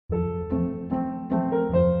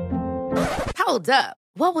Hold up.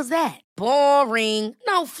 What was that? Boring.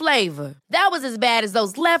 No flavor. That was as bad as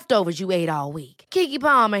those leftovers you ate all week. Keke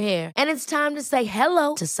Palmer here, and it's time to say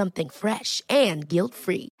hello to something fresh and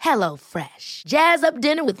guilt-free. Hello Fresh. Jazz up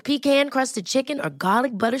dinner with pecan-crusted chicken or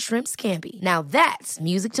garlic butter shrimp scampi. Now that's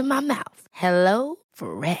music to my mouth. Hello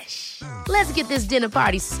Fresh. Let's get this dinner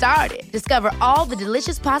party started. Discover all the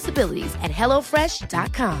delicious possibilities at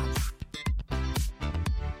hellofresh.com.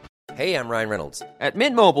 Hey, I'm Ryan Reynolds. At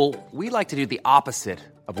Mint Mobile, we like to do the opposite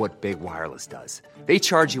of what Big Wireless does. They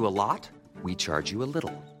charge you a lot, we charge you a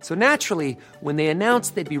little. So naturally, when they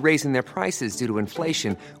announced they'd be raising their prices due to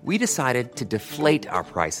inflation, we decided to deflate our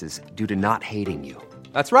prices due to not hating you.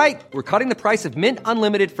 That's right. We're cutting the price of Mint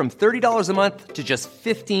Unlimited from $30 a month to just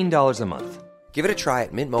 $15 a month. Give it a try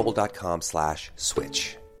at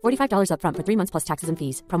mintmobile.com/switch. $45 up front for 3 months plus taxes and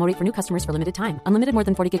fees. Promo rate for new customers for limited time. Unlimited more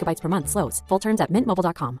than 40 gigabytes per month. Slows full terms at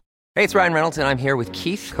mintmobile.com. Hey, it's Ryan Reynolds, and I'm here with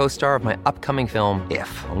Keith, co-star of my upcoming film,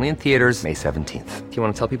 If, only in theaters May 17th. Do you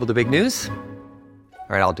want to tell people the big news?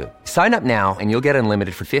 All right, I'll do it. Sign up now and you'll get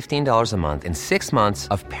unlimited for $15 a month and 6 months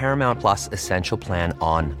of Paramount Plus Essential Plan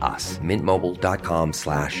on us.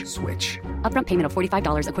 mintmobile.com/switch. Upfront payment of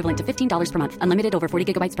 $45 equivalent to $15 per month. Unlimited over 40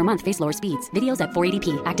 gigabytes per month. Face lower speeds. Videos at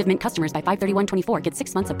 480p. Active Mint customers by 531.24 get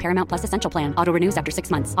 6 months of Paramount Plus Essential Plan. Auto renews after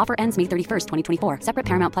 6 months. Offer ends May 31st, 2024. Separate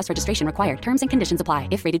Paramount Plus registration required. Terms and conditions apply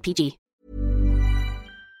if rated PG.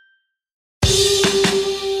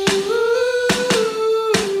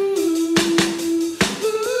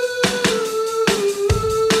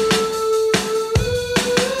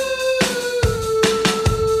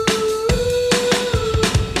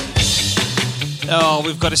 Oh,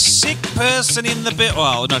 we've got a sick person in the building.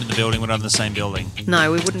 Well, not in the building, we're not in the same building.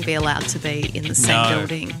 No, we wouldn't be allowed to be in the same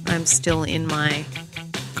building. I'm still in my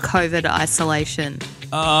COVID isolation.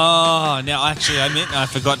 Oh, now actually, I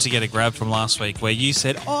forgot to get a grab from last week where you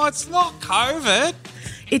said, "Oh, it's not COVID."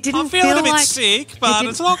 It didn't I'm feeling feel a bit like sick, but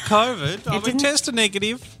it's not COVID. I've been tested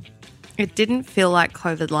negative. It didn't feel like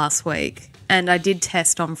COVID last week, and I did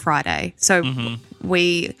test on Friday. So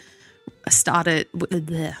we started.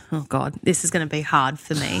 Oh God, this is going to be hard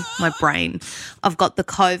for me. My brain. I've got the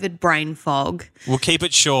COVID brain fog. We'll keep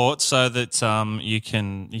it short so that you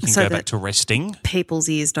can go back to resting. People's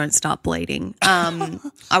ears don't start bleeding. You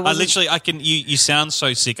sound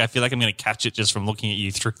so sick. I feel like I'm going to catch it just from looking at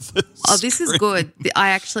you through the Oh, this is good.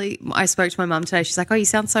 I spoke to my mum today. She's like, "Oh, you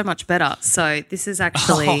sound so much better." So this is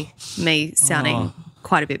actually me sounding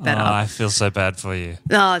quite a bit better. Oh, I feel so bad for you.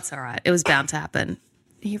 Oh, it's all right. It was bound to happen.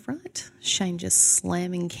 You're right. Shane just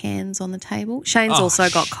slamming cans on the table. Shane's also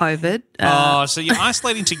got COVID. So you're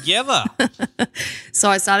isolating together.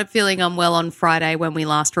 So I started feeling unwell on Friday when we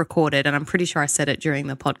last recorded, and I'm pretty sure I said it during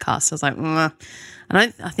the podcast. I was like,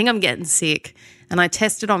 I think I'm getting sick. And I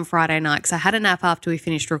tested on Friday night because I had a nap after we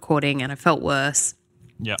finished recording and I felt worse.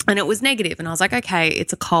 Yeah. And it was negative. And I was like, okay,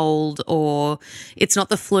 it's a cold or it's not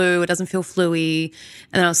the flu. It doesn't feel flu-y.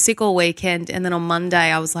 And then I was sick all weekend. And then on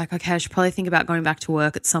Monday I was like, okay, I should probably think about going back to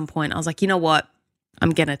work at some point. I was like, you know what?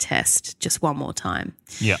 I'm going to test just one more time.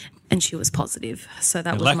 Yeah. And she was positive. So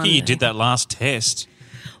that was lucky Monday. you did that last test.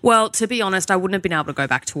 Well, to be honest, I wouldn't have been able to go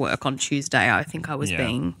back to work on Tuesday. I think I was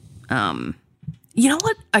being you know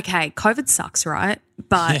what? Okay, COVID sucks, right?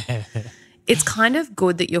 But it's kind of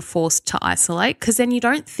good that you're forced to isolate because then you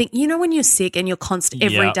don't think, you know, when you're sick and you're constant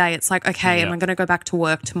every day, it's like, okay, am I going to go back to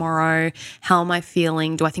work tomorrow? How am I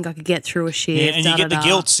feeling? Do I think I could get through a shift? Yeah, and you get the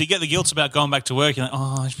guilt. So you get the guilt about going back to work. You're like,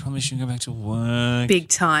 I probably shouldn't go back to work. Big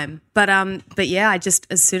time. But yeah, I just,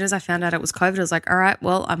 as soon as I found out it was COVID, I was like, all right,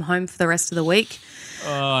 well, I'm home for the rest of the week.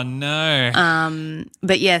 Oh, no.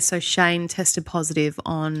 But yeah, so Shane tested positive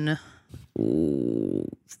on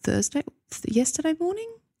yesterday morning,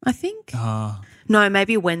 I think. No,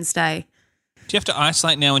 maybe Wednesday. Do you have to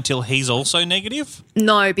isolate now until he's also negative?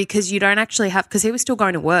 No, because you don't actually have, because he was still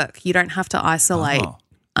going to work. You don't have to isolate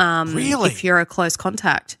Really? if you're a close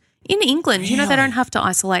contact. In England, you know, they don't have to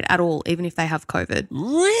isolate at all, even if they have COVID.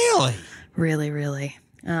 Really? Really, really.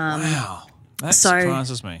 Wow. That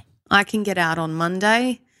surprises me. I can get out on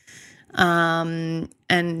Monday and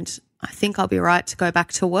I think I'll be right to go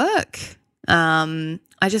back to work.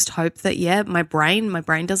 I just hope that, my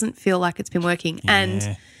brain doesn't feel like it's been working. Yeah.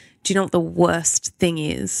 And do you know what the worst thing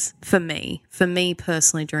is for me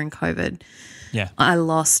personally during COVID? Yeah. I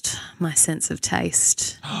lost my sense of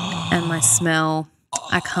taste and my smell.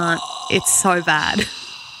 I can't. It's so bad.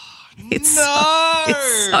 It's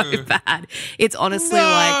so bad. It's honestly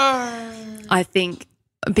like, I think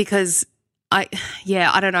because I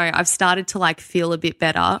don't know. I've started to like feel a bit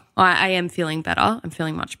better. I am feeling better. I'm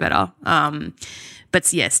feeling much better.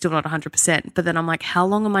 But yeah, still not 100%. But then I'm like, how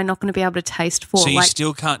long am I not going to be able to taste for? So you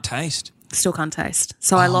still can't taste? Still can't taste.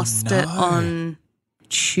 So I lost it on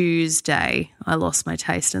Tuesday. I lost my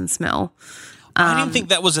taste and smell. I didn't think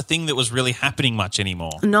that was a thing that was really happening much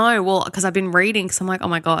anymore. No, well, because I've been reading, because I'm like, oh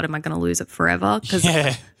my God, am I going to lose it forever? Because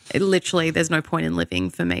literally there's no point in living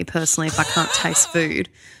for me personally if I can't taste food.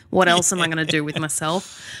 What else am I going to do with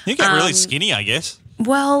myself? You get really skinny, I guess.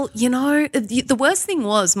 Well, the worst thing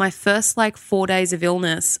was my first 4 days of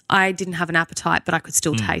illness, I didn't have an appetite, but I could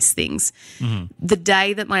still taste things. Mm-hmm. The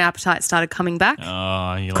day that my appetite started coming back,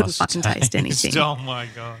 couldn't fucking taste anything. Oh, my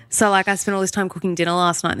God. So, I spent all this time cooking dinner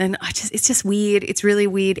last night, and it's just weird. It's really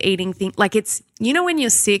weird eating things. It's, when you're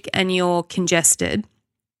sick and you're congested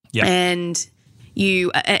and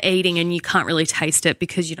you are eating and you can't really taste it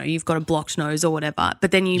because, you've got a blocked nose or whatever, but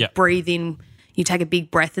then you breathe in, you take a big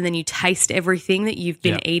breath and then you taste everything that you've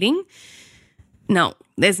been eating. No,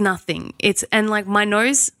 there's nothing. And my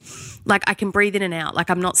nose, I can breathe in and out.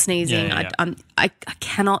 I'm not sneezing. Yeah. I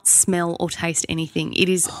cannot smell or taste anything. It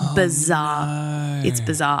is bizarre. No. It's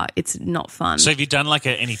bizarre. It's not fun. So have you done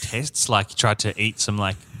any tests? You tried to eat some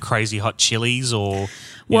crazy hot chilies or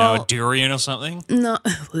a durian or something? No,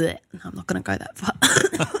 I'm not going to go that far.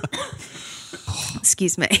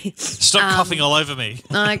 Excuse me. Stop coughing all over me.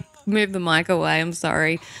 I moved the mic away. I'm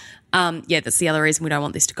sorry. That's the other reason we don't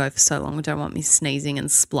want this to go for so long. We don't want me sneezing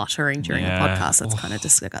and spluttering during the podcast. That's kind of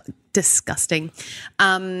disgusting.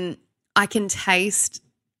 I can taste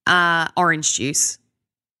orange juice.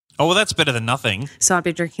 Oh, well, that's better than nothing. So I've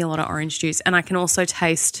been drinking a lot of orange juice, and I can also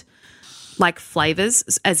taste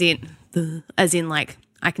flavors, as in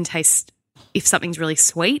I can taste. If something's really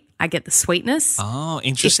sweet, I get the sweetness. Oh,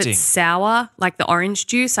 interesting. If it's sour, like the orange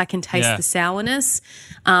juice, I can taste the sourness.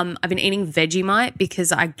 I've been eating Vegemite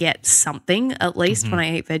because I get something at least when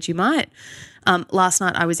I eat Vegemite. Last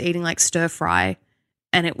night I was eating stir fry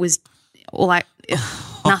and it was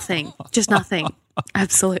nothing, just nothing.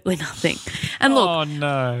 Absolutely nothing. And look,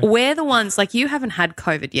 we're the ones, you haven't had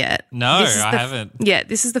COVID yet. No, I haven't. Yeah,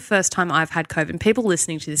 this is the first time I've had COVID. People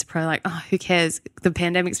listening to this are probably like, oh, who cares? The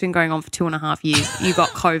pandemic's been going on for 2.5 years. You got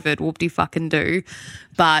COVID, whoop-de-fucking-do.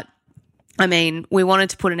 But, we wanted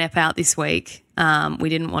to put an ep out this week. We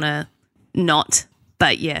didn't want to not.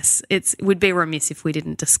 But yes, it would be remiss if we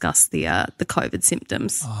didn't discuss the COVID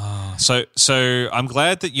symptoms. Oh, so I'm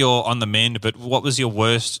glad that you're on the mend. But what was your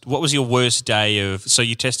worst day of? So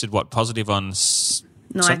you tested positive on?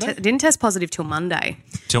 No, I didn't test positive till Monday.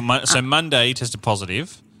 So Monday you tested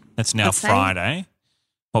positive. That's now Friday.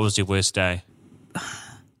 What was your worst day?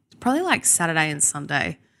 Probably Saturday and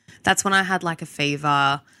Sunday. That's when I had a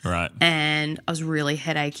fever. Right. And I was really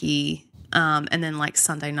headachy. And then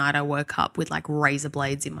Sunday night I woke up with razor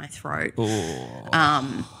blades in my throat.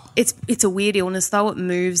 It's a weird illness though. It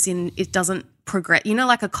moves in, it doesn't progress.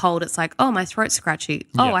 A cold, it's oh, my throat's scratchy.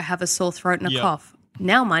 Oh, I have a sore throat and a cough.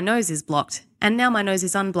 Now my nose is blocked and now my nose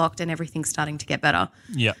is unblocked and everything's starting to get better.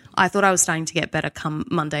 Yeah. I thought I was starting to get better come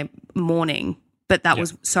Monday morning, but that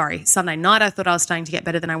was, Sunday night I thought I was starting to get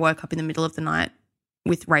better. Then I woke up in the middle of the night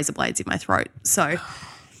with razor blades in my throat. So...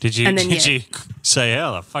 Did you say,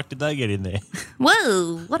 how the fuck did they get in there?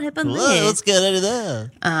 Whoa, what happened there? Let's get out of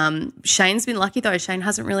there. Shane's been lucky though. Shane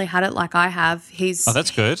hasn't really had it like I have. Oh, that's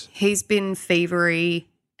good. He's been fevery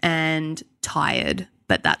and tired,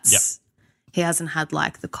 but he hasn't had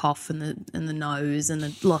the cough and the nose and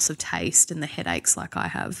the loss of taste and the headaches like I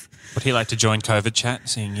have. Would he like to join COVID chat,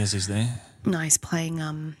 seeing as he's there? No, he's playing.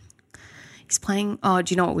 Oh,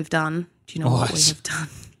 do you know what we've done? Do you know what we have done?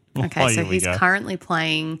 Okay, so he's currently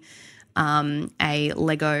playing a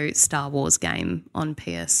Lego Star Wars game on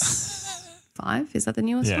PS5. Is that the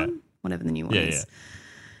newest one? Whatever the new one is.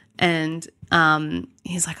 And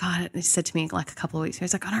he's he said to me a couple of weeks ago,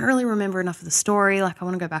 he's I don't really remember enough of the story. I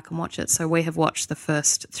want to go back and watch it. So we have watched the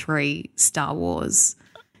first 3 Star Wars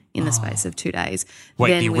in the space of 2 days. Wait,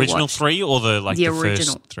 then the original 3 or the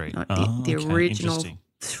original, first 3? No, the original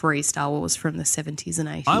 3 Star Wars from the 70s and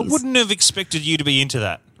 80s. I wouldn't have expected you to be into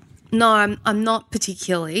that. No, I'm not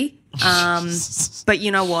particularly. But you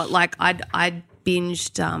know what? I'd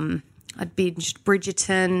binged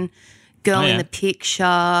Bridgerton, Girl in the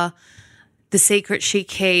Picture, The Secret She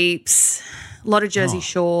Keeps, a lot of Jersey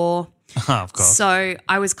Shore. Of course. So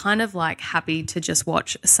I was kind of happy to just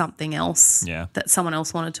watch something else that someone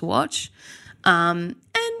else wanted to watch. And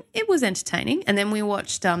it was entertaining. And then we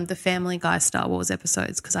watched the Family Guy Star Wars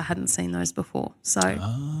episodes because I hadn't seen those before. So,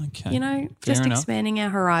 Fair just enough. expanding our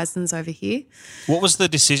horizons over here. What was the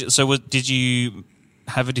decision? So did you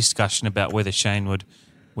have a discussion about whether Shane would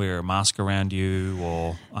wear a mask around you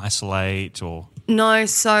or isolate or? No.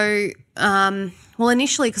 So,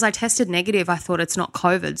 initially because I tested negative, I thought it's not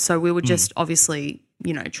COVID. So we were just obviously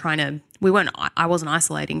I wasn't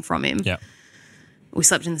isolating from him. Yeah. We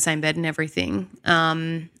slept in the same bed and everything.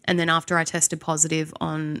 And then after I tested positive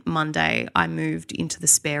on Monday, I moved into the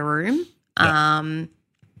spare room. Yeah.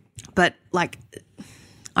 But like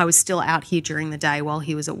I was still out here during the day while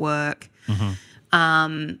he was at work.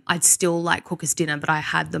 Mm-hmm. I'd still like cook us dinner, but I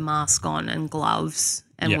had the mask on and gloves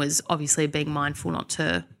and was obviously being mindful not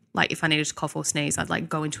to, like if I needed to cough or sneeze, I'd like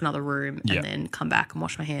go into another room and then come back and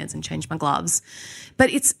wash my hands and change my gloves.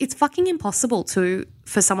 But it's fucking impossible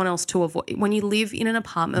for someone else to avoid when you live in an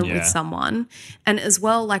apartment with someone. And as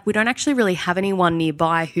well, like we don't actually really have anyone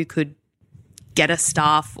nearby who could get us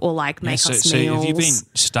stuff or like make us meals. So have you been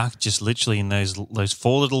stuck just literally in those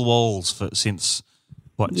 4 little walls since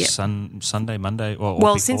what, Sunday, Monday?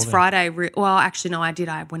 Or since then? Friday. Actually, no, I did.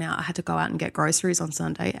 I went out. I had to go out and get groceries on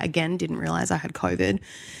Sunday. Again, didn't realise I had COVID.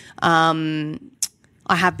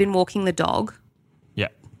 I have been walking the dog. Yeah.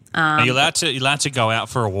 Are you allowed to go out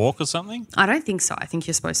for a walk or something? I don't think so. I think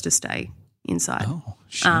you're supposed to stay inside. Oh,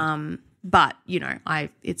 shit. But,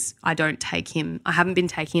 I don't take him. I haven't been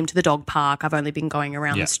taking him to the dog park. I've only been going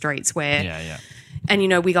around the streets where. Yeah. And,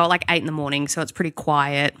 we go at like 8 in, so it's pretty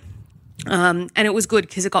quiet. And it was good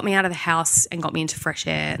because it got me out of the house and got me into fresh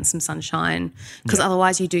air and some sunshine. Because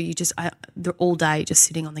otherwise all day just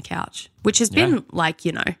sitting on the couch, which has been like,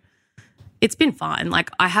 it's been fine.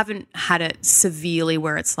 Like I haven't had it severely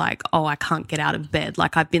where it's like, oh, I can't get out of bed.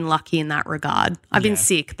 Like I've been lucky in that regard. I've been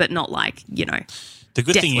sick, but not like, The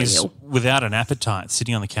good thing is, ill. without an appetite,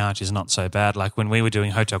 sitting on the couch is not so bad. Like when we were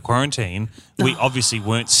doing hotel quarantine, we obviously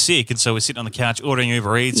weren't sick, and so we're sitting on the couch ordering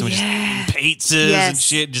Uber Eats and we're just eating pizzas and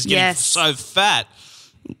shit, just getting so fat.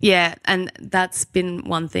 Yeah, and that's been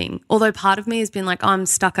one thing. Although part of me has been like, I'm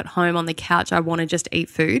stuck at home on the couch. I want to just eat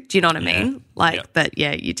food. Do you know what I mean? Like, but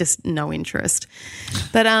you just no interest.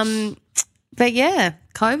 But yeah,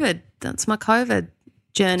 COVID. That's my COVID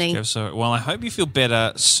journey. So, well, I hope you feel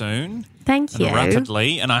better soon. Thank you.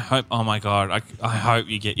 Rapidly, and I hope. Oh my God, I hope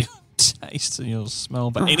you get your taste and your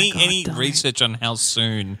smell back. Any research on how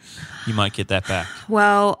soon you might get that back?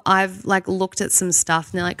 Well, I've like looked at some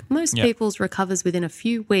stuff, and they're like most people's recovers within a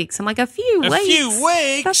few weeks. I'm like, a few weeks. A few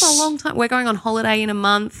weeks. That's a long time. We're going on holiday in a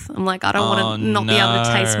month. I'm like, I don't want to not be able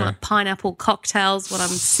to taste my pineapple cocktails when I'm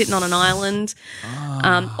sitting on an island.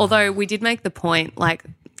 Although we did make the point, like,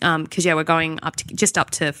 because we're going up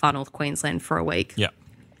to Far North Queensland for a week. Yeah.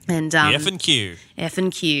 And F&Q.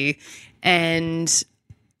 And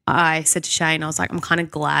I said to Shane, I was like, I'm kind of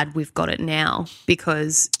glad we've got it now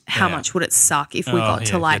because how much would it suck if we got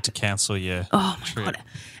to like to cancel? Yeah. Oh my God.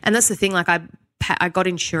 And that's the thing. Like I got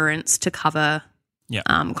insurance to cover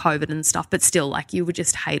COVID and stuff, but still, like you would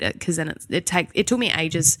just hate it because then it took me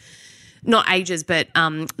ages. Not ages, but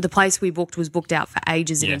the place we booked was booked out for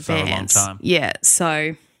ages in advance. For a long time. Yeah,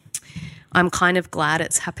 so I'm kind of glad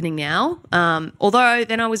it's happening now. Although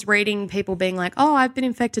then I was reading people being like, oh, I've been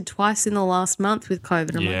infected twice in the last month with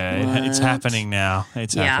COVID. I'm like, what? It's happening now.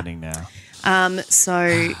 Happening now. And that's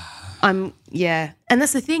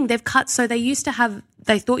the thing. They've cut. So they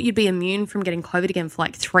thought you'd be immune from getting COVID again for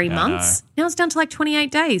like 3 months. Now it's down to like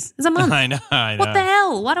 28 days. It's a month. I know. What the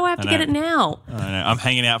hell? Why do I have to get it now? I know. I'm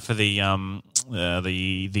hanging out for the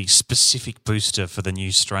specific booster for the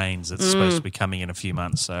new strains that's supposed to be coming in a few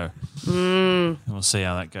months. So we'll see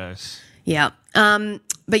how that goes. Yeah.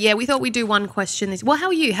 But yeah, we thought we'd do one question. Well, how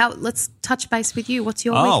are you? Let's touch base with you. What's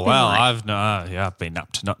your week been like? I've been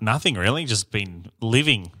up to nothing really. Just been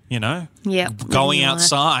living, Yeah. Going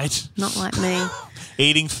outside. Not like me.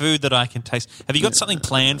 Eating food that I can taste. Have you got something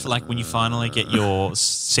planned for like when you finally get your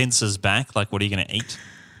senses back? Like, what are you going to eat?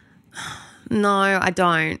 No, I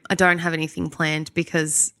don't. I don't have anything planned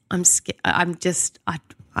because I'm scared. I'm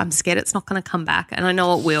scared it's not going to come back, and I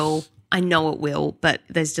know it will. But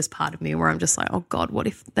there's just part of me where I'm just like, oh God, what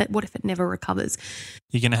if it never recovers?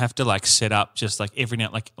 You're going to have to like set up just like every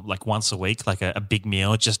night, like once a week, like a big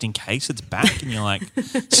meal just in case it's back. And you're like,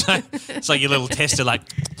 so it's like your little tester, like,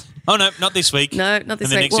 oh no, not this week. No, not this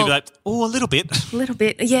week. And the next week, like, oh, a little bit. A little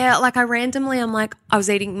bit. Yeah, like I'm like, I was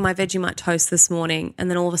eating my Vegemite toast this morning and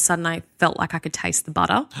then all of a sudden I felt like I could taste the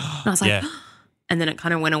butter. And I was like, and then it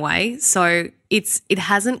kind of went away. So it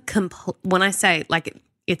hasn't, when I say like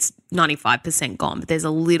it's 95% gone, but there's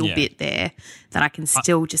a little bit there that I can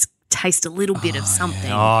still just taste a little bit of something.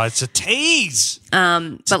 Yeah. Oh, it's a tease.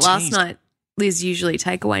 Last night, Liz usually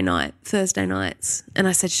takeaway night, Thursday nights. And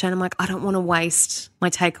I said to Shane, I'm like, I don't want to waste my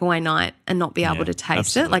takeaway night and not be able to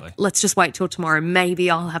taste it. Like, let's just wait till tomorrow. Maybe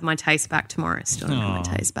I'll have my taste back tomorrow. Still don't have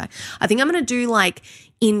my taste back. I think I'm going to do like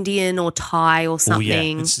Indian or Thai or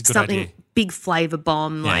something. It's a good idea. big flavour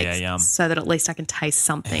bomb, Yeah. so that at least I can taste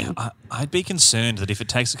something. I'd be concerned that if it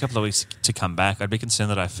takes a couple of weeks to come back, I'd be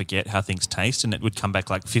concerned that I forget how things taste and it would come back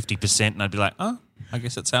like 50% and I'd be like, oh, I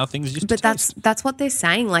guess that's how things used to taste. But that's what they're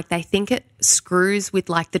saying. Like they think it screws with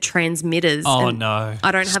like the transmitters. Oh, and no.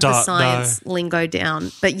 I don't have the science lingo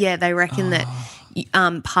down. But yeah, they reckon that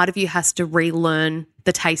part of you has to relearn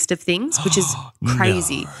the taste of things, which is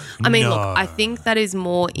crazy. I mean, look, I think that is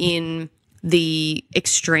more in the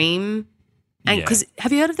extreme. And because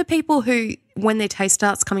have you heard of the people who, when their taste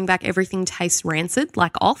starts coming back, everything tastes rancid,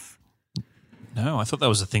 like off? No, I thought that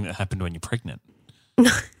was a thing that happened when you're pregnant.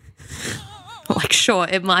 Like, sure,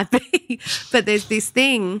 it might be. But there's this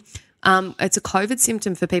thing, it's a COVID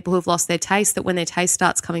symptom for people who've lost their taste, that when their taste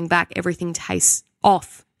starts coming back, everything tastes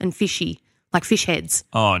off and fishy, like fish heads.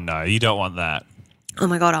 Oh, no, you don't want that. Oh,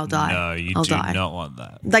 my God, I'll die. No, you I'll do die. not want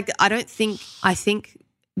that. Like, I think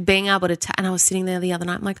being able to, and I was sitting there the other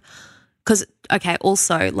night, I'm like, because, okay,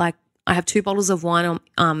 also, like, I have 2 bottles of wine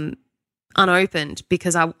unopened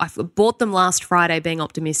because I bought them last Friday being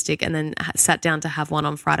optimistic and then sat down to have one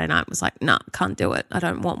on Friday night and was like, no, can't do it. I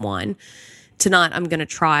don't want wine. Tonight I'm going to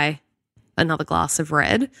try another glass of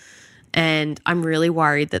red and I'm really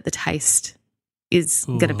worried that the taste is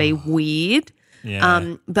going to be weird.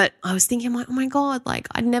 Yeah. But I was thinking, like, oh my God, like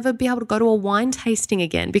I'd never be able to go to a wine tasting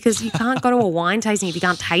again because you can't go to a wine tasting if you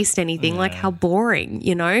can't taste anything. Like how boring,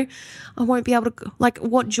 you know? I won't be able to, like,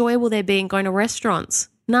 what joy will there be in going to restaurants?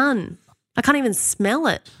 None. I can't even smell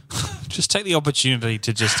it. Just take the opportunity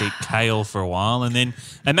to just eat kale for a while and then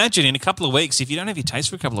imagine in a couple of weeks, if you don't have your taste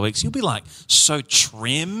for a couple of weeks, you'll be like so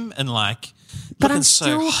trim and like but looking I'm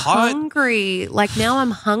still so hot. hungry. Like now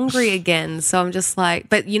I'm hungry again. So I'm just like,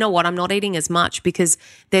 but you know what? I'm not eating as much because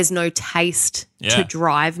there's no taste to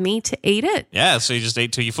drive me to eat it. Yeah, so you just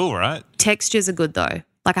eat till you're full, right? Textures are good though.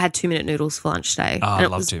 Like I had 2-minute noodles for lunch today and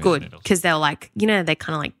it was good because they were like, you know, they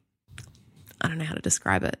kind of like, I don't know how to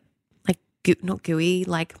describe it. Like not gooey,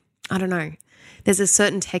 like I don't know. There's a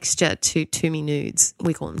certain texture to Tumi nudes.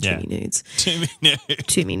 We call them Tumi nudes.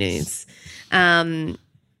 Tumi nudes.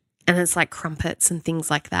 And it's like crumpets and things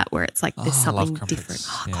like that where it's like there's something different.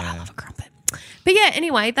 Oh, God, I love a crumpet. But yeah,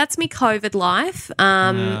 anyway, that's me COVID life.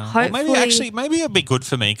 Hopefully, well, maybe it'd be good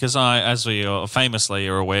for me because as we famously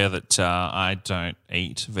are aware that I don't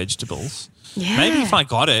eat vegetables. Yeah. Maybe if I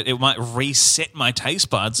got it, it might reset my taste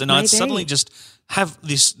buds and I'd suddenly just have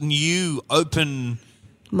this new open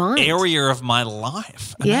area of my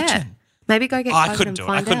life. Imagine. Yeah. Maybe go get COVID and find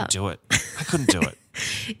out. I couldn't do it.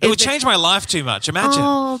 It would change my life too much. Imagine.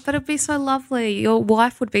 Oh, but it'd be so lovely. Your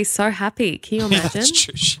wife would be so happy. Can you imagine? That's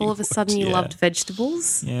true. All of a sudden you loved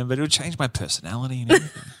vegetables. Yeah, but it would change my personality and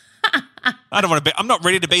everything. I don't want to be. I'm not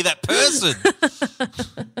ready to be that person.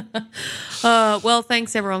 Well,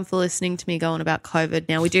 thanks everyone for listening to me go on about COVID.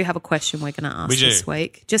 Now we do have a question we're going to ask this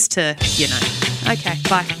week, just to Okay,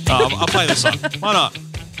 bye. I'll play this song. Why not?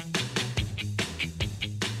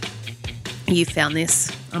 You found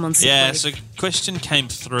this. I'm on sick leave. So question came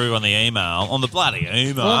through on the email, on the bloody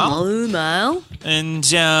email. And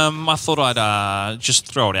I thought I'd just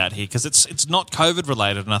throw it out here because it's not COVID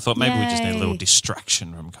related and I thought maybe we just need a little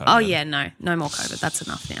distraction from COVID. Oh, yeah, no more COVID. That's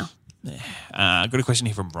enough now. Yeah. Got a question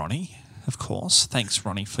here from Ronnie, of course. Thanks,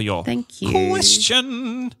 Ronnie, for your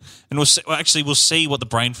question. And we'll see what the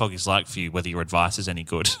brain fog is like for you, whether your advice is any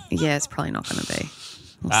good. Yeah, it's probably not going to be.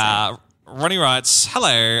 We'll Ronnie writes,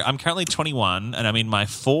 hello, I'm currently 21 and I'm in my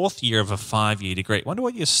 4th year of a 5-year degree. I wonder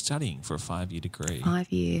what you're studying for a 5-year degree.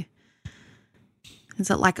 5-year. Is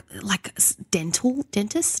it like dental?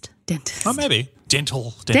 Dentist? Oh, maybe.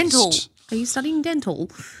 Dental. Are you studying dental?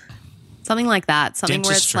 Something like that. Something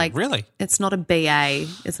Dentistry, where it's like, really? It's not a BA.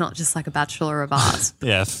 It's not just like a Bachelor of Arts.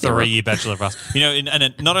 Yeah, 3-year Bachelor of Arts. You know,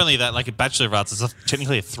 and not only that, like a Bachelor of Arts is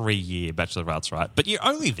technically a 3-year Bachelor of Arts, right? But you're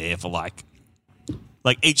only there for like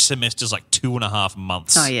each semester is like 2.5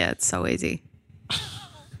 months. Oh, yeah, it's so easy.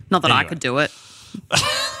 Not that I could do it.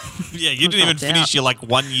 Yeah, you didn't even finish your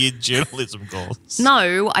 1-year journalism course.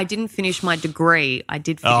 No, I didn't finish my degree. I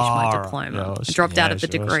did finish my diploma. I dropped out of the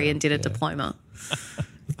degree and did a diploma.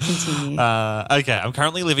 Continue. Okay, I'm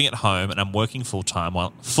currently living at home and I'm working full-time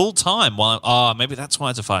while maybe that's why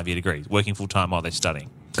it's a 5-year degree, working full-time while they're studying.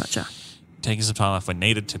 Gotcha. Taking some time off when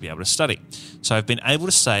needed to be able to study. So I've been able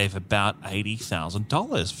to save about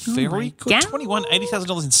 $80,000. Very good. God.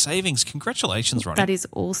 $80,000 in savings. Congratulations, Ronnie. That is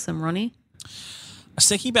awesome, Ronnie. I was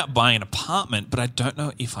thinking about buying an apartment, but I don't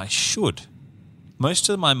know if I should. Most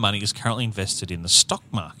of my money is currently invested in the stock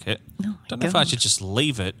market. Don't know if I should just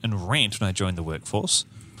leave it and rent when I join the workforce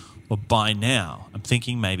or buy now. I'm I'm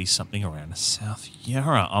thinking maybe something around South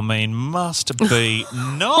Yarra. I mean, must be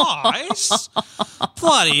nice.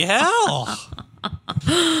 Bloody hell.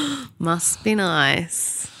 Must be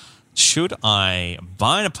nice. Should I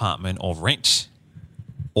buy an apartment or rent?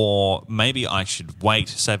 Or maybe I should wait,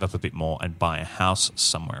 save up a bit more and buy a house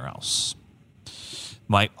somewhere else?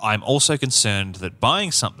 I'm also concerned that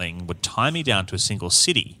buying something would tie me down to a single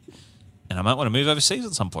city and I might want to move overseas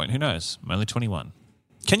at some point. Who knows? I'm only 21.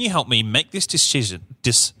 Can you help me make this decision?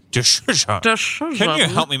 Can you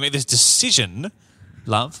help me make this decision?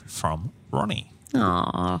 Love from Ronnie.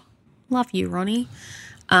 Aw, love you, Ronnie.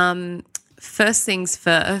 First things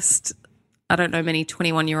first, I don't know many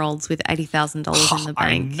 21-year-olds with $80,000 in the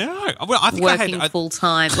bank. I know. Well, I think working full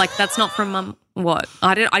time. Like that's not from mum. What?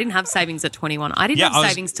 I didn't have savings at 21. I didn't have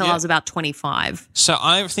savings till I was about 25. So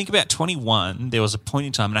I think about 21. There was a point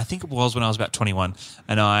in time, and I think it was when I was about 21,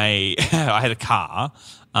 and I had a car,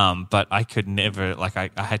 but I could never I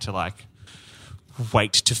had to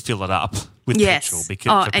wait to fill it up with petrol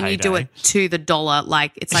because for and payday. you do it to the dollar.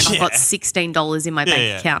 Like it's like I've got $16 in my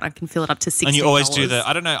bank account. I can fill it up to $16. And you always do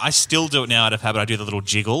I don't know, I still do it now out of habit. I do the little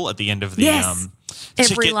jiggle at the end of the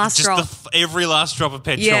every last drop. Every last drop of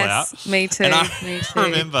petrol out. Yes, me too. And I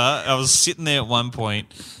remember I was sitting there at one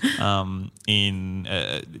point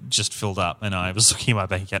just filled up and I was looking at my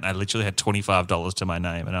bank account and I literally had $25 to my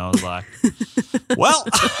name and I was like, well,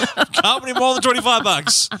 can't be more than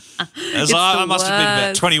 $25. As I must have been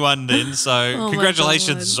about 21 then, so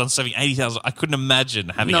congratulations on saving $80,000. I couldn't imagine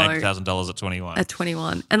having $80,000 at 21. At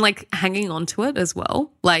 21. And hanging on to it as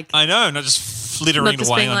well. I know, not just flittering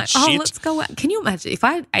away on shit. Oh, let's go out. Can you imagine if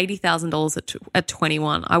I had $80,000 at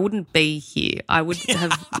 21, I wouldn't be here. I would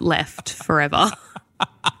have left forever.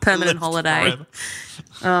 Permanent holiday.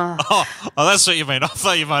 Oh, that's what you mean. I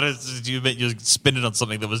thought you meant you'd spend it on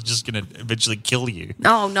something that was just going to eventually kill you.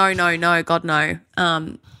 Oh, no, God, no.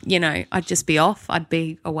 I'd just be off. I'd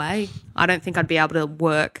be away. I don't think I'd be able to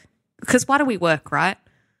work. Because why do we work, right?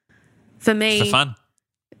 For me. For fun.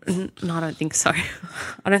 No, I don't think so.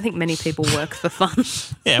 I don't think many people work for fun.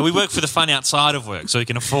 Yeah, we work for the fun outside of work, so we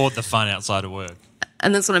can afford the fun outside of work.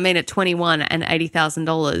 And that's what I mean. At 21 and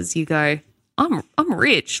 $80,000, you go, I'm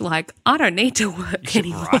rich. I don't need to work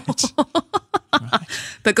anymore. Right.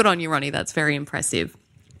 But good on you, Ronnie. That's very impressive.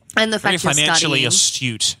 And the fact you're financially studying,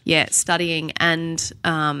 astute. Yeah, studying and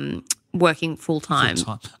working full time.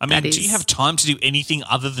 I mean, do you have time to do anything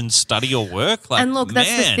other than study or work? And look,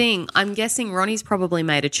 that's the thing. I'm guessing Ronnie's probably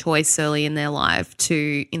made a choice early in their life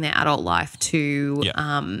in their adult life to,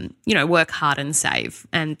 work hard and save.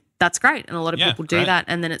 And that's great. And a lot of people do that.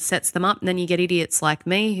 And then it sets them up. And then you get idiots like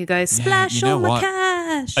me who go, splash all my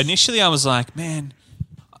cash. Initially, I was like, man,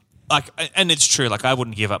 and it's true. I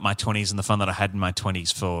wouldn't give up my 20s and the fun that I had in my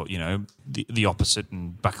 20s for, the opposite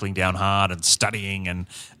and buckling down hard and studying and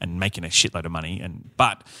making a shitload of money.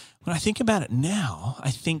 But when I think about it now,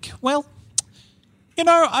 I think, well,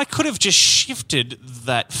 I could have just shifted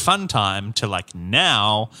that fun time to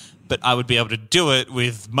now, but I would be able to do it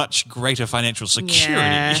with much greater financial security.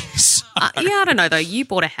 Yeah, I don't know though. You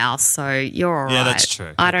bought a house, so you're all right. Yeah, that's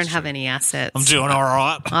true. I don't have any assets. I'm doing all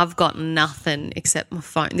right. I've got nothing except my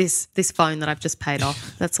phone. This phone that I've just paid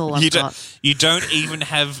off. That's all I've got. You don't even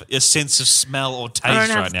have a sense of smell or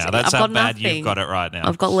taste right now. That's how bad you've got it right now.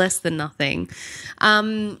 I've got less than nothing.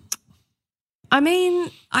 I mean,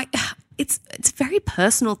 it's a very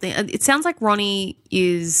personal thing. It sounds like Ronnie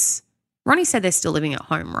said they're still living at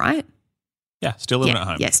home, right? Yeah, still living at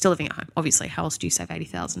home. Yeah, still living at home. Obviously, how else do you save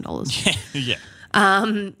 $80,000?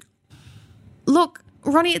 Yeah. Look,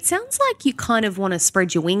 Ronnie, it sounds like you kind of want to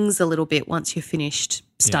spread your wings a little bit once you're finished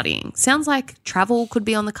studying. Yeah. Sounds like travel could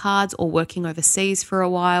be on the cards or working overseas for a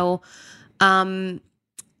while. And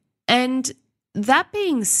that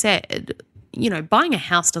being said, buying a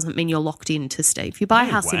house doesn't mean you're locked in to stay. If you buy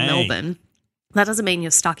a house in Melbourne, that doesn't mean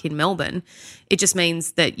you're stuck in Melbourne. It just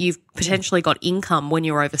means that you've potentially got income when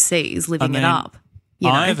you're overseas living it up.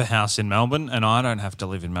 I have a house in Melbourne and I don't have to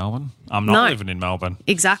live in Melbourne. I'm not living in Melbourne.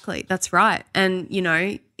 Exactly. That's right. And,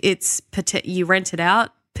 it's you rent it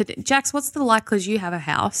out. Jax, what's the likelihood you have a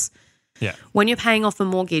house? Yeah. When you're paying off a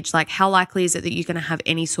mortgage, how likely is it that you're going to have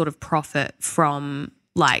any sort of profit from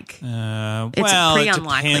it's pretty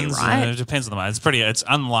unlikely, right? It depends on the market. It's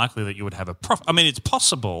unlikely that you would have a profit. I mean, it's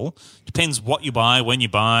possible. Depends what you buy, when you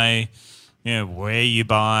buy, where you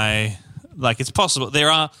buy. It's possible.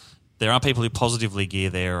 There are people who positively gear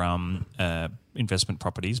their investment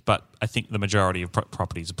properties, but I think the majority of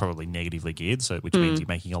properties are probably negatively geared, which means you're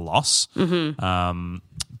making a loss. Mm-hmm.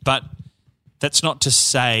 But that's not to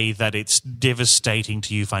say that it's devastating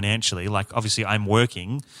to you financially. Like, obviously, I'm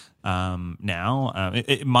working now.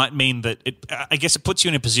 It might mean that I guess it puts you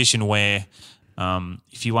in a position where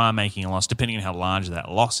if you are making a loss, depending on how large that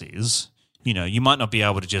loss is, you know, you might not be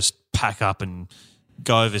able to just pack up and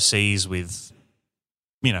go overseas with,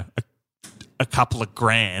 you know, a couple of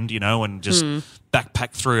grand, you know, and just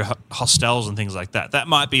backpack through hostels and things like that. That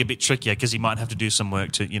might be a bit trickier because you might have to do some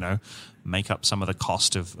work to, you know, make up some of the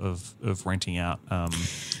cost of renting out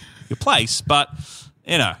your place. But,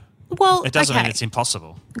 you know, it doesn't mean it's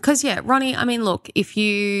impossible. Because, Ronnie, I mean, look,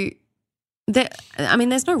 there's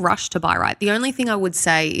no rush to buy, right? The only thing I would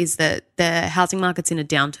say is that the housing market's in a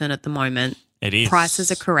downturn at the moment. It is.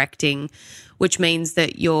 Prices are correcting, which means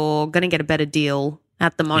that you're going to get a better deal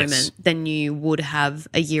at the moment than you would have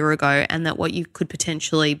a year ago, and that what you could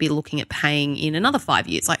potentially be looking at paying in another 5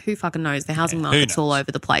 years. Like, who fucking knows? The housing market's all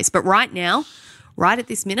over the place. But right now, right at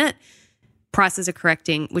this minute, prices are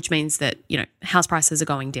correcting, which means that, you know, house prices are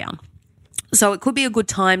going down. So it could be a good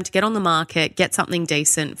time to get on the market, get something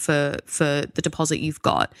decent for the deposit you've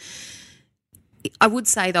got. I would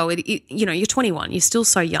say, though, you know, you're 21, you're still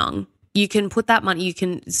so young. You can put that money,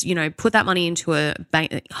 put that money into a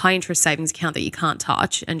high interest savings account that you can't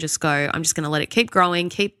touch and just go, I'm just going to let it keep growing,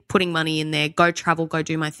 keep putting money in there, go travel, go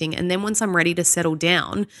do my thing. And then once I'm ready to settle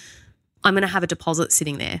down, I'm going to have a deposit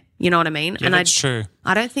sitting there. You know what I mean? Yeah, that's true.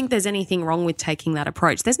 I don't think there's anything wrong with taking that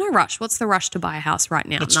approach. There's no rush. What's the rush to buy a house right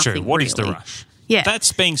now? That's Nothing true. What really. is the rush? Yeah.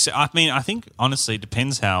 That's being said. I mean, I think honestly it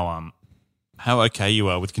depends how okay you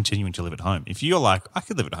are with continuing to live at home. If you're like, I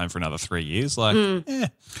could live at home for another 3 years, like,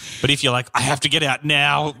 But if you're like, I have to get out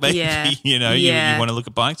now, maybe, you know, you want to look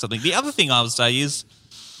at buying something. The other thing I would say is,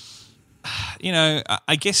 you know,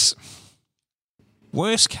 I guess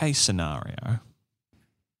worst case scenario,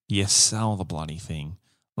 you sell the bloody thing.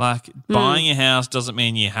 Like, buying a house doesn't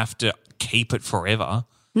mean you have to keep it forever.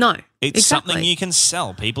 No, it's something you can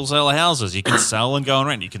sell. People sell houses. You can sell and go and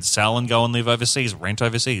rent. You can sell and go and live overseas, rent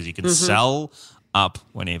overseas. You can sell up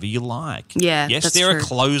whenever you like. Yeah, yes, there are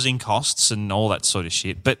closing costs and all that sort of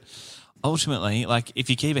shit. But ultimately, like, if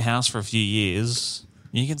you keep a house for a few years,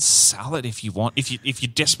 you can sell it if you want. If you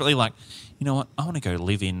desperately like, you know what, I want to go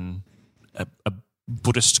live in a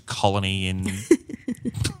Buddhist colony in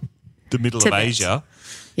the middle of Asia.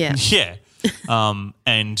 Yeah. Yeah.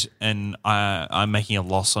 And I'm making a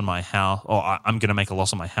loss on my house, or I'm going to make a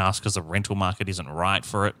loss on my house because the rental market isn't right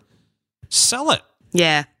for it. Sell it.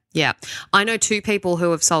 Yeah, yeah. I know 2 people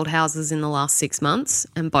who have sold houses in the last 6 months,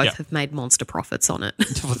 and both have made monster profits on it.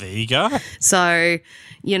 Well, there you go. So,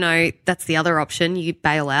 you know, that's the other option. You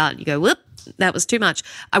bail out. You go, whoop, that was too much.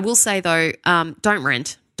 I will say though, don't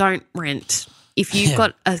rent. Don't rent. If you've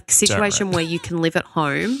got a situation where you can live at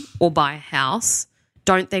home or buy a house,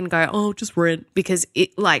 don't then go, oh, just rent, because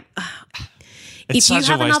it like if you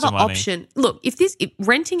have another option. Look, if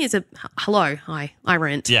renting is I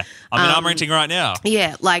rent. Yeah. I mean, I'm renting right now.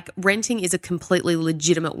 Yeah, like renting is a completely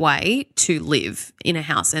legitimate way to live in a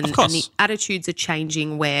house, and the attitudes are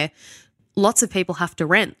changing where lots of people have to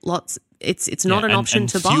rent. It's not an option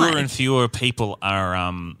to buy. Fewer and fewer people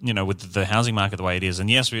are, you know, with the housing market the way it is. And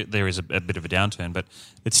yes, there is a bit of a downturn, but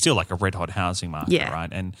it's still like a red hot housing market, right?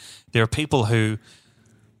 And there are people who,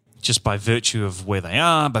 just by virtue of where they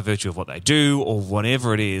are, by virtue of what they do, or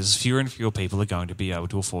whatever it is, fewer and fewer people are going to be able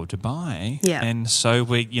to afford to buy. Yeah. And so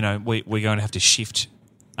we're going to have to shift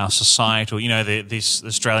our societal, you know, this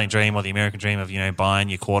Australian dream or the American dream of, you know, buying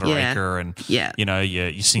your quarter acre and, you know,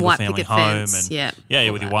 your single white family home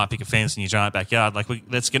and with your white picket fence and your giant backyard. Like,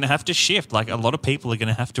 that's going to have to shift. Like, a lot of people are going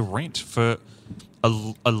to have to rent for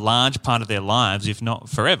a large part of their lives, if not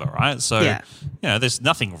forever, right? So, you know, there's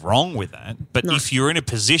nothing wrong with that. But if you're in a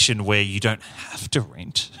position where you don't have to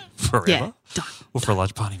rent forever or for a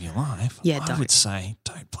large part of your life, I would say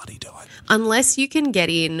don't bloody do it. Unless you can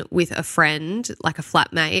get in with a friend, like a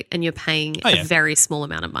flatmate, and you're paying a very small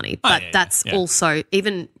amount of money. But that's also,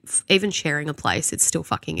 even sharing a place, it's still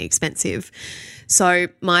fucking expensive. So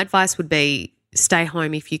my advice would be, stay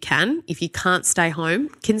home if you can. If you can't stay home,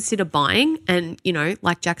 consider buying. And, you know,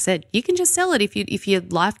 like Jack said, you can just sell it if your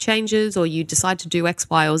life changes or you decide to do X,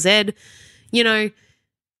 Y, or Z. You know,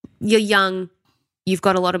 you're young, you've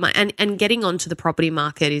got a lot of money. And getting onto the property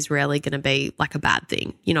market is rarely going to be like a bad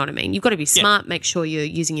thing. You know what I mean? You've got to be smart, make sure you're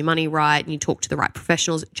using your money right, and you talk to the right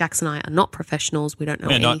professionals. Jax and I are not professionals. We don't know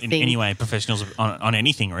anything. Not in any way professionals on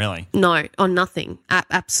anything, really. No, on nothing.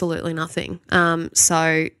 Absolutely nothing.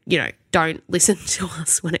 So, you know, don't listen to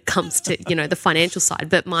us when it comes to, you know, the financial side.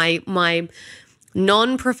 But my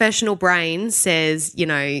non-professional brain says, you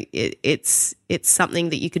know, it's something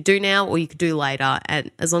that you could do now or you could do later.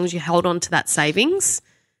 And as long as you hold on to that savings,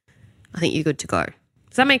 I think you're good to go.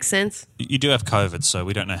 Does that make sense? You do have COVID, so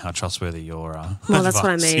we don't know how trustworthy your well, that's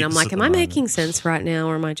what I mean. I'm is like, at am the I moment. making sense right now,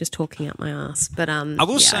 or am I just talking out my ass? But I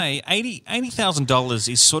will say $80,000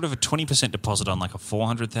 is sort of a 20% deposit on like a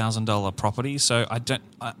 $400,000 property. So I don't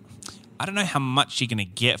know how much you're going to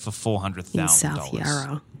get for $400,000 in South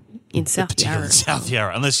Yarra. In South Yarra. In South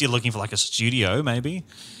Yarra, unless you're looking for like a studio, maybe.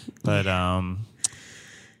 But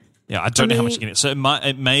yeah, I don't know how much you get. So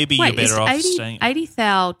it may be you're better off staying.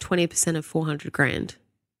 80,000, 20% of 400 grand.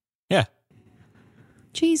 Yeah.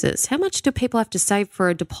 Jesus, how much do people have to save for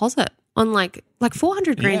a deposit on like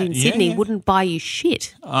 400 grand in Sydney wouldn't buy you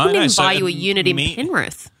shit. Wouldn't even buy you a unit in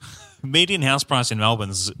Penrith. Median house price in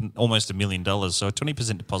Melbourne's almost $1 million, so a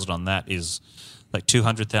 20% deposit on that is like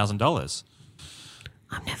 $200,000.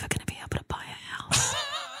 I'm never going to be able to buy a house.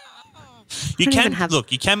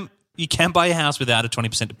 You can buy a house without a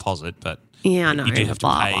 20% deposit, but yeah, I know. You do have to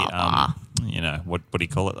pay, you know, what do you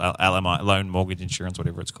call it? LMI, loan mortgage insurance,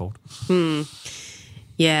 whatever it's called.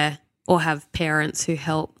 Yeah, or have parents who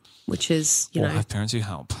help, which is, you know. Or have parents who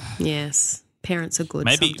help. Yes, parents are good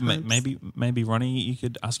Maybe, Ronnie, you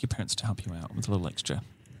could ask your parents to help you out with a little extra.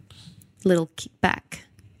 Little kickback.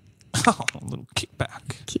 Oh, a little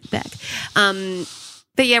kickback.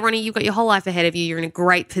 But yeah, Ronnie, you've got your whole life ahead of you. You're in a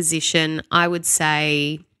great position. I would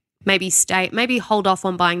say maybe hold off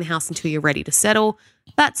on buying the house until you're ready to settle.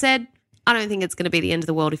 That said, I don't think it's going to be the end of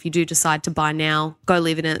the world if you do decide to buy now. Go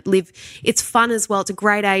live in it. It's fun as well. It's a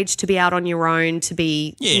great age to be out on your own, to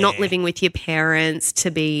be not living with your parents,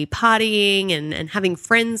 to be partying and having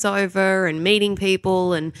friends over and meeting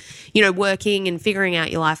people and, you know, working and figuring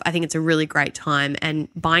out your life. I think it's a really great time, and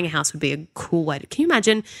buying a house would be a cool way to. Can you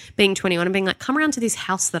imagine being 21 and being like, come around to this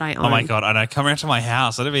house that I own? Oh my God, I know. Come around to my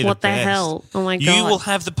house. That'd be what the best. the hell? Oh my God. You will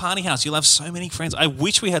have the party house. You'll have so many friends. I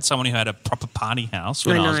wish we had someone who had a proper party house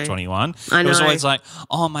when I was 21. I know. It was always like,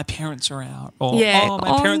 oh, my parents are out. Or,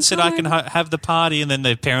 my parents said I can have the party, and then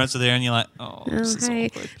their parents are there, and you're like, this is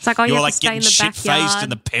awkward. It's like, you you're have like to stay in the getting backyard. shit-faced,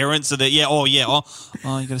 and the parents are there. Yeah, oh, you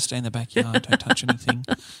got to stay in the backyard. Don't touch anything.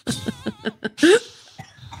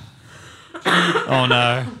 Oh,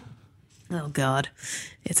 no. Oh, God.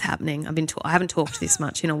 It's happening. I haven't talked this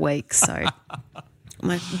much in a week, so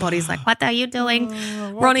my body's like, what are you doing?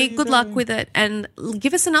 Ronnie, good luck with it, and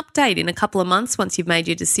give us an update in a couple of months once you've made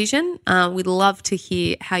your decision. We'd love to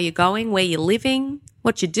hear how you're going, where you're living,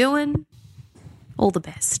 what you're doing. All the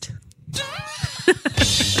best.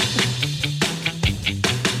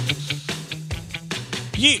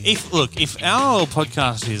 If our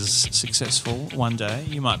podcast is successful one day,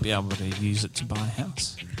 you might be able to use it to buy a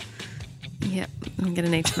house. Yep, I'm going to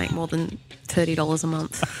need to make more than $30 a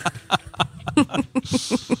month.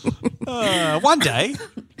 One day,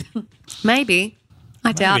 maybe.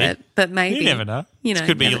 I doubt it, but maybe. You never know. You know, this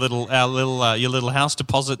could be your little house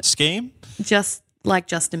deposit scheme. Just like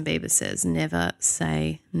Justin Bieber says, never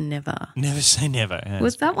say never. Never say never. Yeah,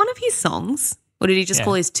 was that one of his songs, or did he just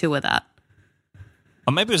call his tour that?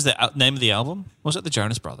 Or maybe it was the name of the album. Was it the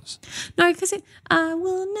Jonas Brothers? No, because I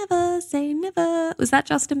will never say never. Was that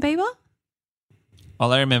Justin Bieber?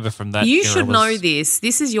 Well, I remember from that. You should know this.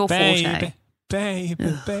 This is your forte.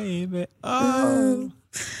 Baby. Oh.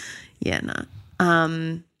 Yeah, no.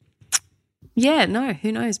 Yeah, no.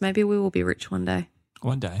 Who knows? Maybe we will be rich one day.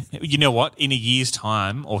 One day. You know what? In a year's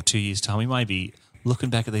time or 2 years' time, we may be looking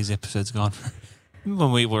back at these episodes going, remember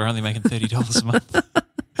when we were only making $30 a month?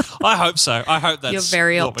 I hope so. I hope that's You're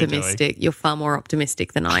very what we're doing. optimistic. You're far more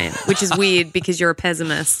optimistic than I am, which is weird because you're a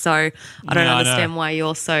pessimist. So I don't understand why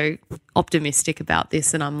you're so optimistic about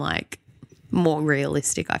this, and I'm like more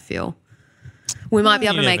realistic, I feel. We might be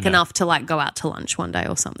able to make enough to like go out to lunch one day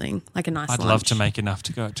or something, like a nice lunch. I'd love to make enough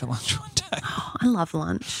to go out to lunch one day. Oh, I love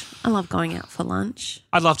lunch. I love going out for lunch.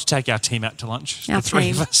 I'd love to take our team out to lunch, Our the three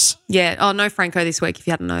team. of us. Yeah. Oh, no Franco this week, if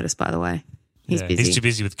you hadn't noticed, by the way. He's busy. He's too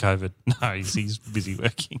busy with COVID. No, he's busy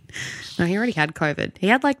working. No, he already had COVID. He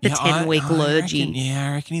had like the 10-week lurgy.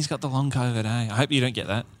 I reckon he's got the long COVID, eh? I hope you don't get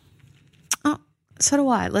that. Oh, so do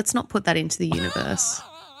I. Let's not put that into the universe.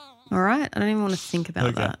 All right? I don't even want to think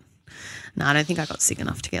about that. No, I don't think I got sick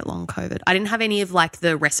enough to get long COVID. I didn't have any of like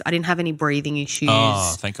the rest. I didn't have any breathing issues.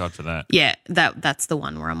 Oh, thank God for that. Yeah, that's the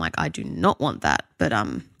one where I'm like, I do not want that, but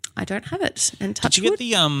I don't have it. And touch Did you get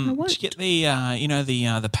the Did you get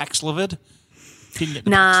the Paxlovid? Didn't get the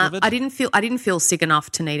Nah, Paxlovid? I didn't feel sick enough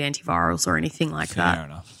to need antivirals or anything like that. Fair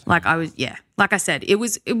enough. Like I was, like I said, I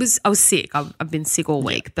was sick. I've been sick all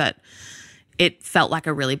week, but it felt like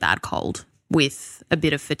a really bad cold with a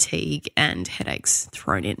bit of fatigue and headaches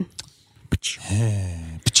thrown in. But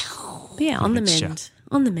yeah, on the mend.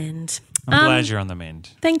 On the mend. I'm glad you're on the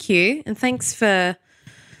mend. Thank you, and thanks for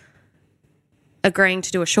agreeing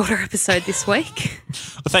to do a shorter episode this week.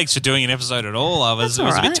 Well, thanks for doing an episode at all. It was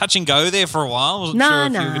a bit touch and go there for a while. I wasn't sure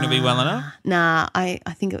if you were going to be well enough. Nah, I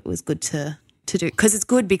think it was good to do because it's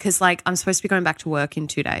good because like I'm supposed to be going back to work in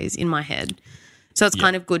 2 days in my head. So it's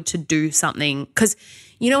kind of good to do something because,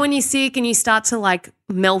 you know, when you're sick and you start to like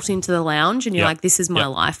melt into the lounge and you're like, this is my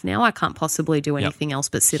life now. I can't possibly do anything else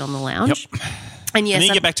but sit on the lounge. And yes, and then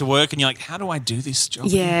you get back to work and you're like, how do I do this job?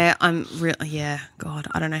 Yeah, God,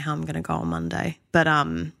 I don't know how I'm going to go on Monday. But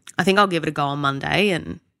I think I'll give it a go on Monday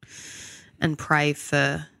and pray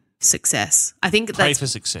for success. I think pray for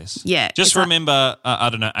success. Yeah. Just remember, I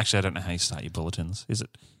don't know. Actually, I don't know how you start your bulletins. Is it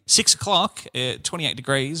 6 o'clock, 28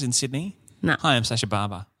 degrees in Sydney? No. Hi, I'm Sasha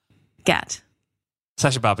Barber. Gat.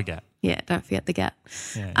 Sasha Barber Gat. Yeah, don't forget the Gat.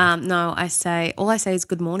 Yeah. No, all I say is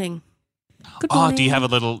good morning. Good morning. Oh, do you have a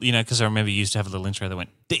little, because I remember you used to have a little intro that went,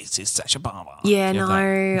 this is Sasha Barber. Yeah, no,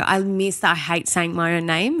 I miss that. I hate saying my own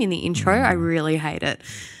name in the intro. I really hate it.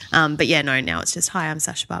 But yeah, no, now it's just, hi, I'm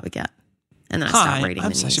Sasha Barber Gat. And then I start reading the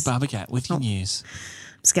news. I'm Sasha Barber Gat with your news.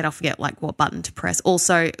 I'm scared I'll forget like what button to press.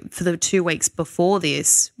 Also, for the 2 weeks before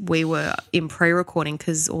this, we were in pre-recording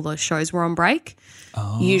because all those shows were on break.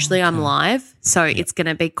 Oh, usually I'm live, so it's going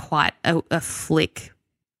to be quite a flick.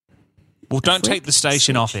 Well, don't take the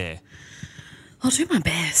station off air. I'll do my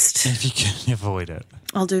best. If you can avoid it.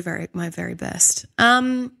 I'll do my very best.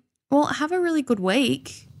 Well, have a really good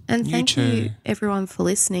week. And thank you everyone for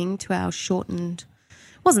listening to our shortened –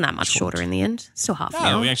 wasn't that much shorter in the end. Still half an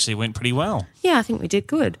hour. No, we actually went pretty well. Yeah, I think we did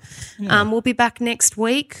good. Yeah. We'll be back next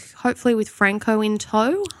week, hopefully with Franco in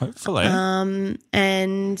tow. Hopefully.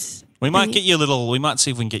 And we might get you a little. We might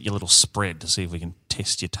see if we can get you a little spread to see if we can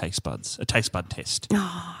test your taste buds. A taste bud test.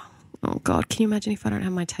 Oh God! Can you imagine if I don't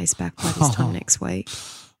have my taste back by this time next week?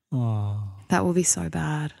 Oh, that will be so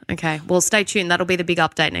bad. Okay, well, stay tuned. That'll be the big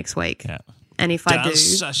update next week. Yeah. And if I do,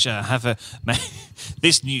 Sasha have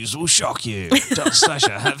this news will shock you. Does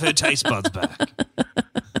Sasha have her taste buds back?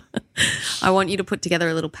 I want you to put together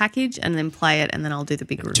a little package and then play it, and then I'll do the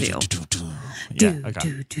big reveal.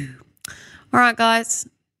 All right, guys.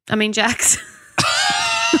 Jax.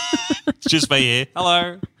 It's just me here.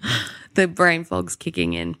 Hello. The brain fog's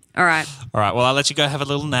kicking in. All right. Well, I'll let you go have a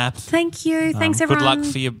little nap. Thank you. Thanks, everyone. Good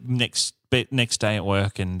luck for your next day at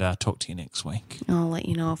work, and talk to you next week. I'll let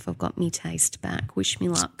you know if I've got me taste back. Wish me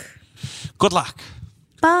luck. Good luck.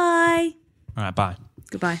 Bye. All right, bye.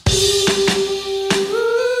 Goodbye.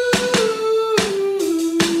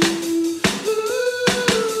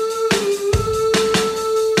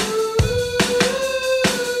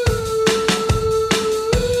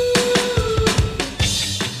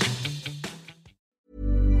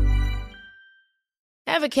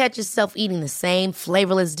 Ever catch yourself eating the same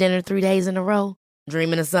flavorless dinner 3 days in a row?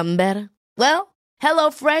 Dreaming of something better? Well,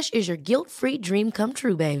 HelloFresh is your guilt-free dream come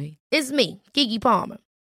true, baby. It's me, Keke Palmer.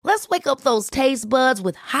 Let's wake up those taste buds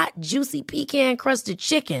with hot, juicy pecan-crusted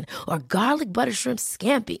chicken or garlic butter shrimp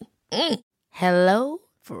scampi. Hello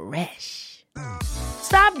Fresh.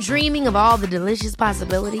 Stop dreaming of all the delicious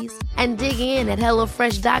possibilities and dig in at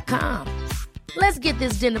HelloFresh.com. Let's get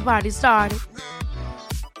this dinner party started.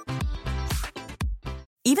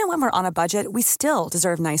 Even when we're on a budget, we still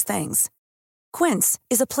deserve nice things. Quince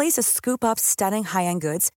is a place to scoop up stunning high-end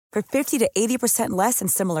goods for 50 to 80% less than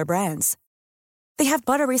similar brands. They have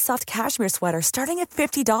buttery soft cashmere sweaters starting at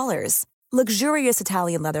 $50, luxurious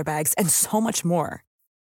Italian leather bags, and so much more.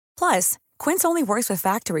 Plus, Quince only works with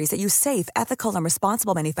factories that use safe, ethical, and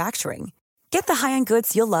responsible manufacturing. Get the high-end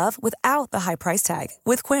goods you'll love without the high price tag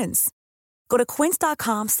with Quince. Go to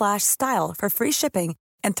quince.com/style for free shipping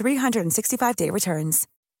and 365-day returns.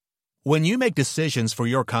 When you make decisions for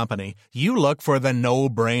your company, you look for the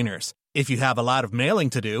no-brainers. If you have a lot of mailing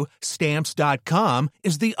to do, Stamps.com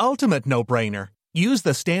is the ultimate no-brainer. Use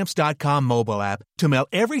the Stamps.com mobile app to mail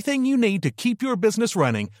everything you need to keep your business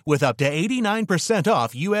running with up to 89%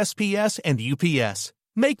 off USPS and UPS.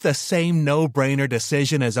 Make the same no-brainer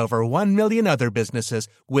decision as over 1 million other businesses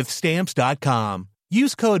with Stamps.com.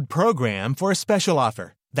 Use code PROGRAM for a special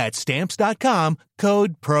offer. That's Stamps.com,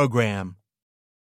 code PROGRAM.